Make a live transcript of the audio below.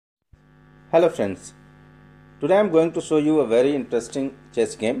Hello friends, today I am going to show you a very interesting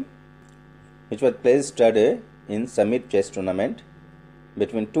chess game which was played yesterday in Shamik chess tournament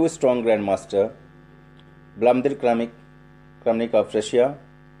between two strong grandmaster Vladimir Krammnik of Russia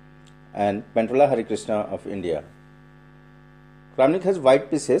and P Harikrishna of India. Krammnik has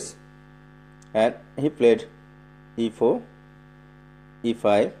white pieces and he played e4,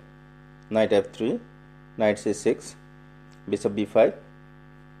 e5, knight f3, knight c6, bishop b5,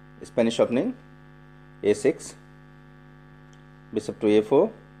 Spanish opening, a6, bishop to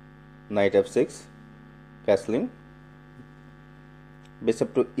a4, knight f6, castling,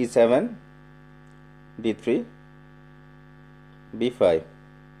 bishop to e7, d3, b5,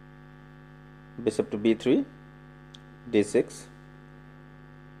 bishop to b3, d6,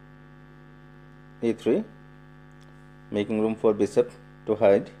 e3, making room for bishop to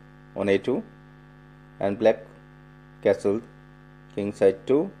hide on a2, and black castled king side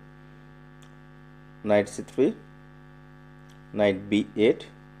 2, knight c3, knight b8,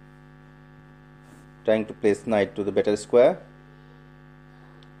 trying to place knight to the better square,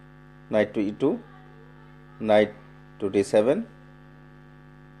 knight to e2, knight to d7,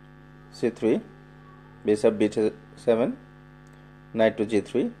 c3, bishop b7, knight to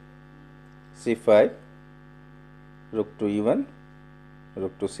g3, c5, rook to e1,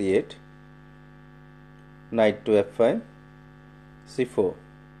 rook to c8, knight to f5, c4.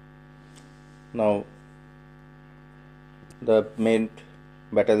 Now the main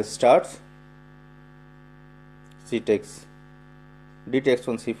battle starts. D takes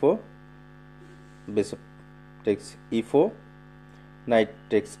on c4, bishop takes e4, knight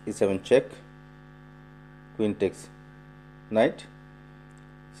takes e7 check, queen takes knight,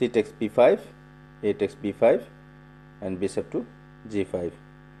 c takes b5, a takes b5, and bishop to g5,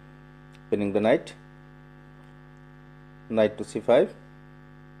 pinning the knight, knight to c5,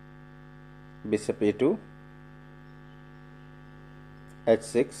 bishop a2,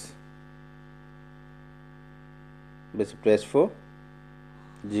 h6, bishop to h4,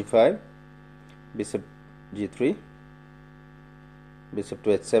 g5, bishop g3, bishop to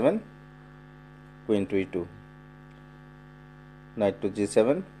h7, queen to e2, knight to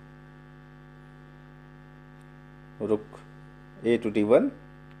g7, rook a to d1,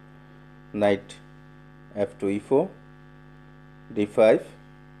 knight f to e4, d5,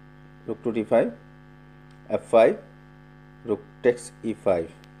 rook to d5, f5, rook takes e5.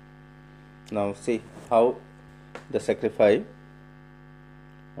 Now see how the sacrifice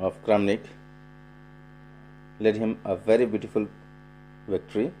of Krammnik led him a very beautiful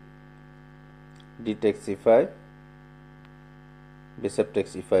victory. D takes c5, bishop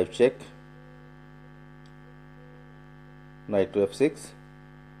takes e5 check, knight to f6,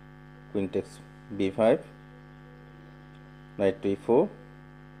 queen takes b5, knight to e4,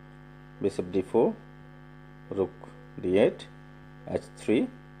 bishop d4, rook d8, h3,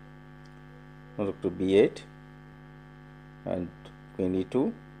 rook to b8, and queen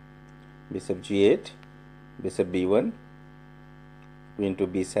e2, bishop g8, bishop b1, queen to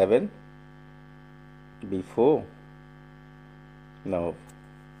b7, b4. Now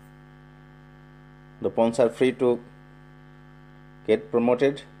the pawns are free to get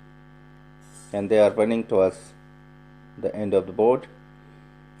promoted and they are running towards the end of the board,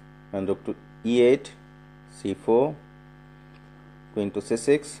 and rook to e8, c4, queen to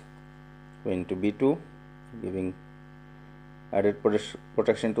c6, queen to b2, giving added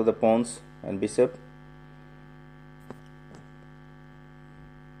protection to the pawns and bishop,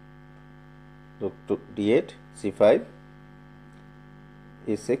 rook to d8, c5,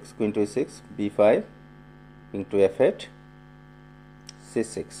 e6, queen to e6, b5, king to f8,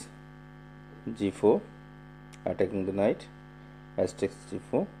 c6, g4, attacking the knight, h takes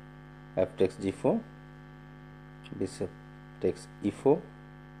g4, f takes g4, bishop takes e4,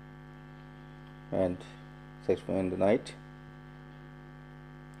 and satisfying the knight,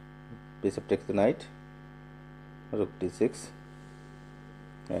 bishop takes the knight, rook d6,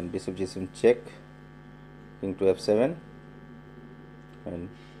 and bishop g7 check, king to f7, and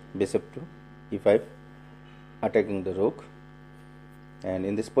bishop to e5, attacking the rook. And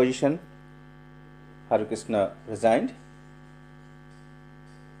in this position Harikrishna resigned,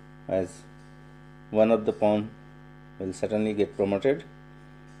 as one of the pawn will certainly get promoted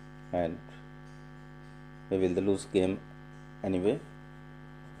and we will lose game anyway.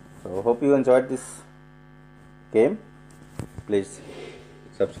 So hope you enjoyed this game. Please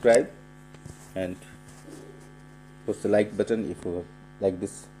subscribe and push the like button if you like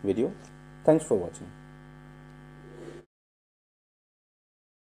this video. Thanks for watching.